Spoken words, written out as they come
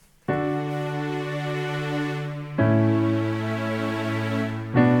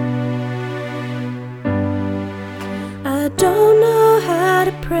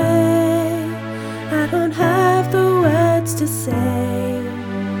to say.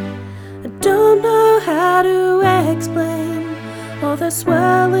 I don't know how to explain all the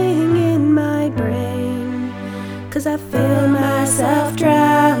swirling in my brain, 'cause I feel myself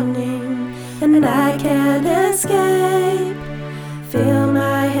drowning and I can't escape. Feel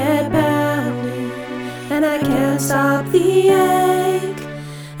my head pounding and I can't stop the ache.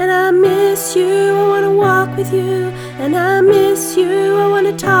 And I miss you, I wanna walk with you. And I miss you, I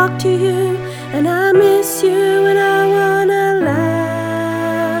wanna talk to you. And I miss you and I wanna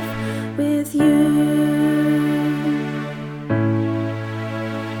laugh with you.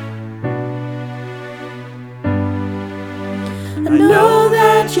 I know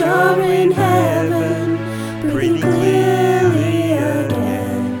that you're in heaven, breathing clearly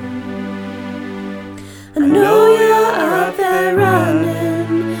again. I know you're up there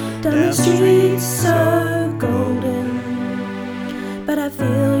running down the streets so golden, but I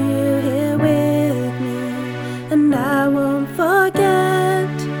feel you here with me and I won't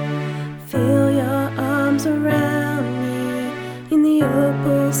forget. Feel your arms around me in the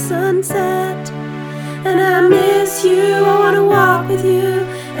opal sunset. And I miss you, I wanna walk with you.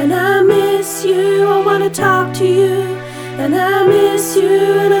 And I miss you, I wanna talk to you. And I miss you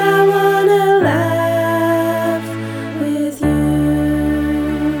and I wanna laugh with you.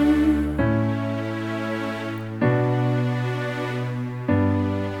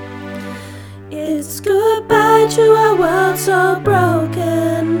 It's goodbye to a world so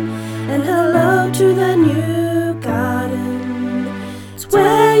broken, and hello to the new garden. It's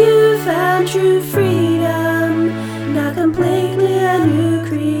where you found true freedom, now completely a new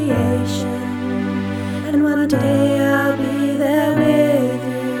creation. And one day I'll be there with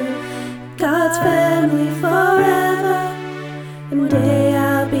you, God's family forever. And one day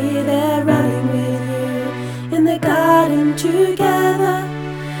I'll be there running with you in the garden together.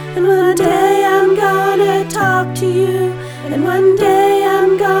 And one day I'm gonna talk to you. And one day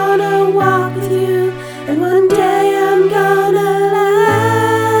I'm gonna walk with you. And one day I'm gonna laugh.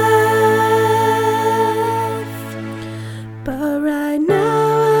 But right now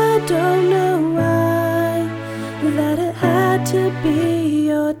I don't know why that it had to be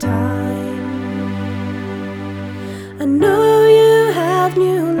your time. I know you have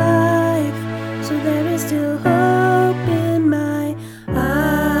new life, so there is still hope.